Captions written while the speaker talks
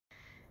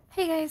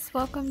Hey guys,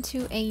 welcome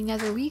to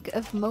another week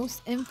of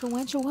Most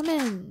Influential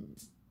Women.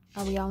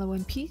 Are we all in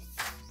one piece?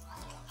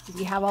 Do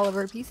we have all of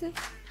our pieces?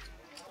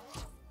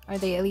 Are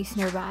they at least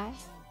nearby?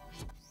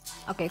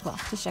 Okay, cool.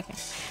 Just checking.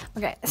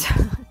 Okay, so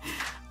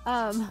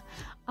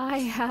I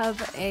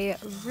have a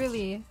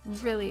really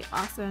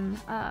awesome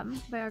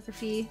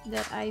biography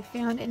that I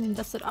found and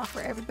dusted off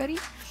for everybody.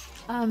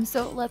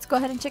 So let's go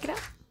ahead and check it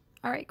out.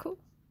 All right, cool.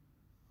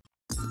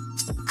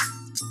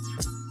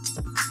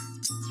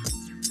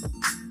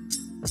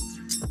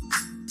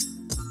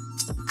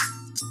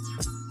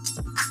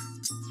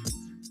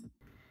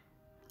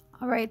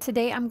 Alright,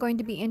 today I'm going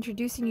to be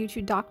introducing you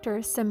to Dr.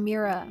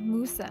 Sameera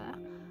Moussa.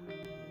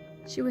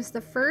 She was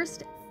the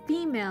first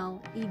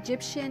female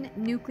Egyptian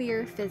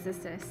nuclear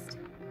physicist.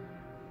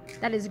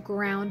 That is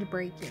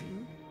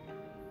groundbreaking.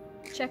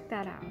 Check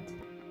that out.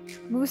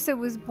 Moussa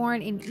was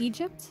born in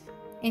Egypt,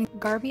 in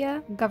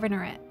Garbia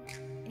Governorate,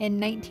 in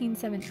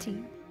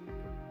 1917.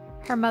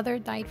 Her mother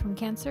died from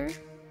cancer,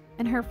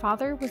 and her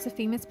father was a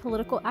famous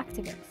political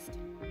activist.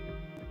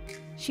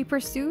 She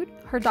pursued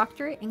her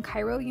doctorate in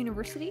Cairo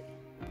University,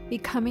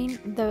 becoming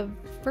the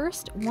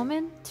first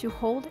woman to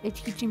hold a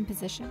teaching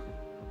position.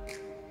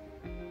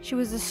 She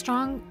was a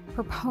strong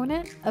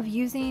proponent of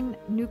using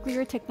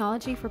nuclear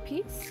technology for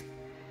peace,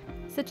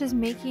 such as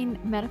making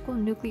medical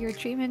nuclear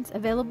treatments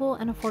available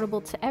and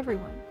affordable to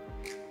everyone.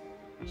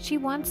 She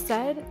once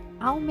said,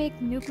 "I'll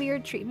make nuclear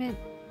treatment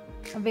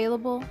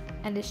available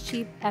and as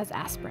cheap as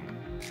aspirin."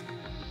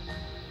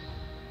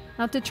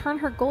 Now, to turn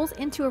her goals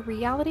into a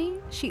reality,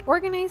 she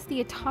organized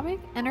the Atomic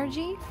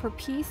Energy for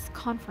Peace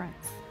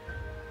Conference.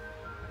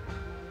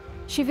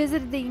 She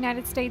visited the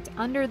United States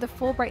under the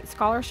Fulbright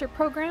Scholarship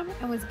Program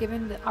and was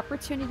given the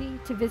opportunity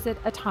to visit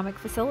atomic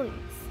facilities.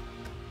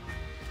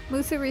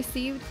 Moussa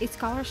received a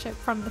scholarship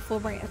from the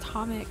Fulbright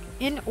Atomic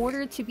in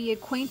order to be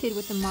acquainted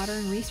with the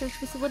modern research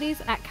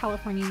facilities at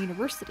California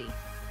University.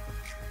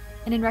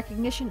 And in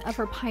recognition of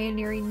her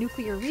pioneering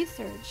nuclear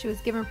research, she was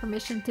given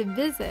permission to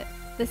visit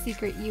the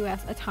secret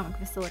U.S. atomic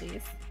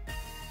facilities.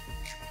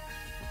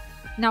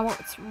 Now,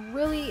 what's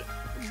really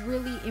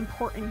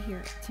important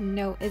here to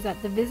note is that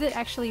the visit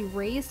actually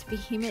raised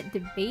vehement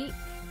debate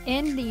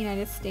in the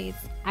United States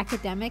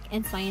academic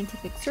and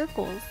scientific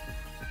circles,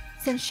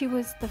 since she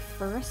was the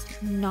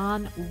first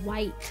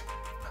non-white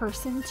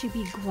person to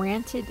be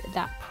granted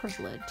that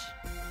privilege.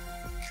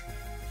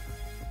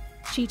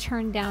 She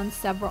turned down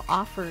several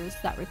offers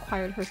that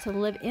required her to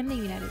live in the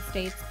United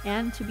States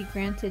and to be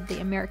granted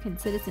the American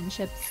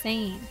citizenship,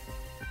 saying,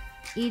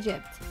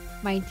 "Egypt,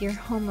 my dear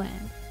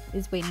homeland,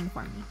 is waiting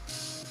for me."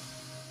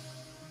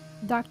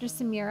 Dr.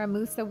 Sameera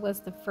Moussa was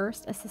the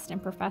first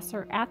assistant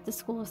professor at the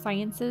School of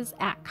Sciences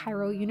at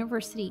Cairo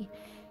University,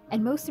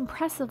 and most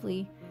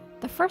impressively,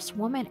 the first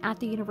woman at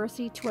the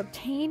university to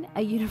obtain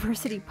a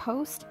university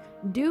post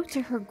due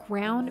to her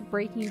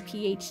groundbreaking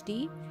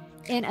PhD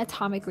in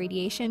atomic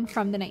radiation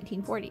from the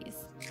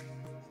 1940s.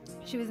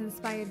 She was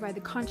inspired by the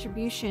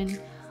contribution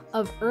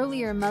of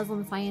earlier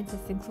Muslim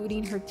scientists,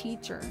 including her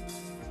teacher,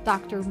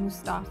 Dr.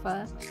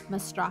 Mustafa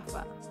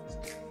Mustafa.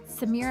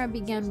 Sameera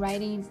began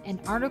writing an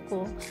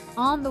article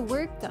on the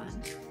work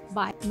done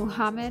by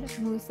Muhammad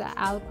Musa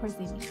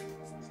al-Khwarizmi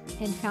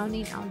in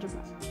founding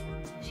algebra.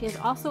 She has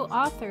also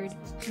authored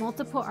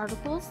multiple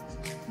articles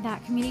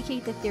that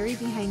communicate the theory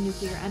behind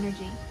nuclear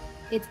energy,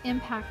 its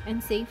impact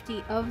and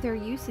safety of their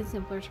use in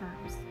simpler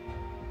terms.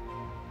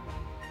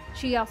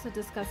 She also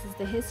discusses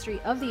the history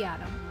of the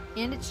atom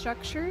and its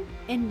structure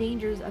and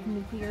dangers of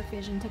nuclear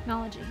fission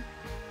technology,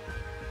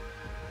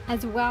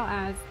 as well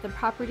as the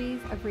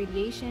properties of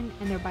radiation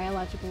and their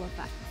biological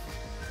effects.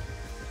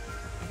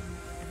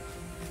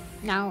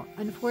 Now,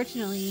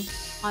 unfortunately,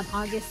 on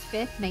August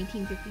 5th,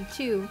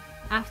 1952,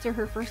 after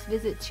her first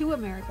visit to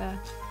America,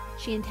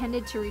 she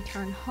intended to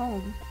return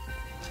home,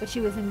 but she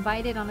was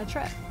invited on a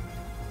trip.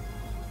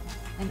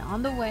 And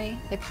on the way,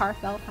 the car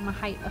fell from a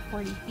height of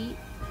 40 feet,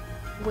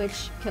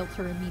 which killed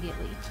her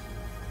immediately.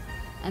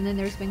 And then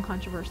there's been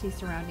controversy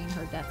surrounding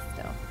her death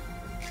still.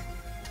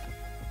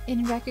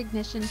 In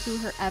recognition to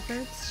her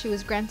efforts, she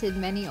was granted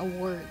many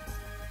awards.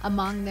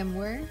 Among them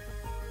were,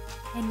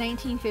 in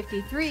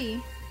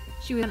 1953,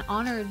 she was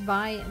honored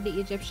by the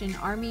Egyptian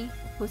Army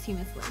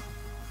posthumously.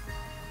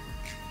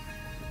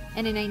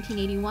 And in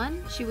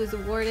 1981, she was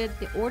awarded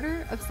the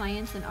Order of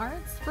Science and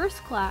Arts, First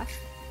Class,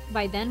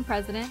 by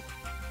then-President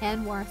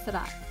Anwar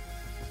Sadat.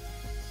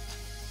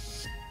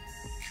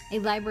 A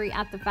library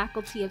at the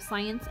Faculty of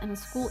Science and a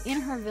school in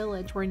her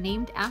village were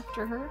named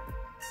after her.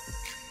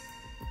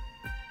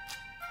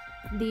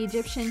 The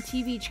Egyptian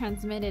TV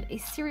transmitted a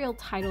serial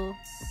titled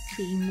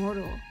The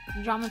Immortal,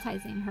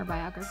 dramatizing her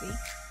biography.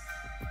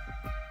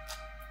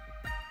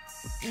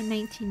 In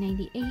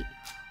 1998,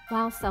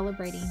 while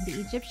celebrating the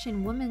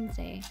Egyptian Women's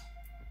Day,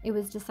 it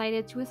was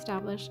decided to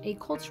establish a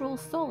cultural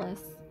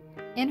solace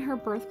in her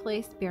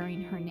birthplace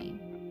bearing her name.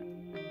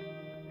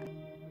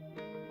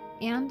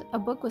 And a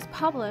book was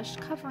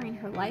published covering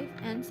her life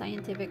and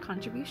scientific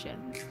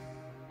contributions.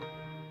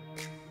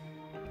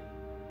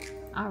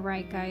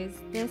 Alright guys,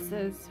 this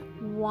is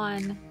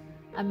one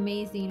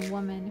amazing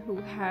woman who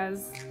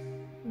has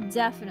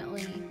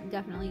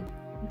definitely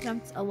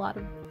jumped a lot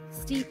of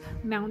steep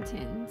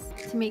mountains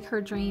to make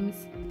her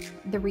dreams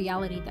the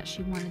reality that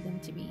she wanted them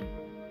to be.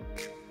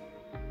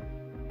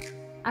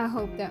 I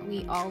hope that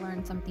we all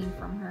learn something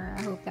from her.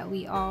 I hope that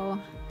we all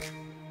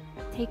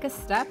take a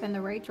step in the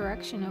right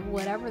direction of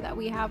whatever that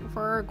we have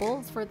for our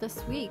goals for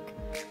this week.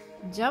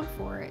 Jump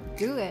for it.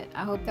 Do it.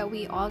 I hope that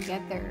we all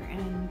get there,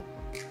 and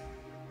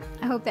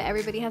I hope that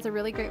everybody has a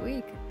really great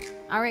week.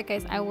 Alright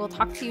guys, I will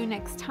talk to you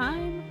next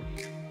time,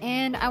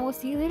 and I will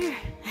see you later.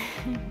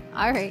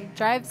 Alright,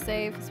 drive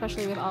safe,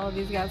 especially with all of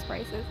these gas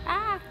prices.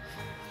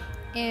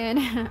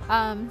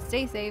 And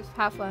stay safe,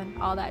 have fun,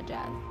 all that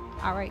jazz.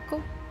 Alright,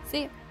 cool.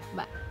 See ya.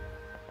 Bye.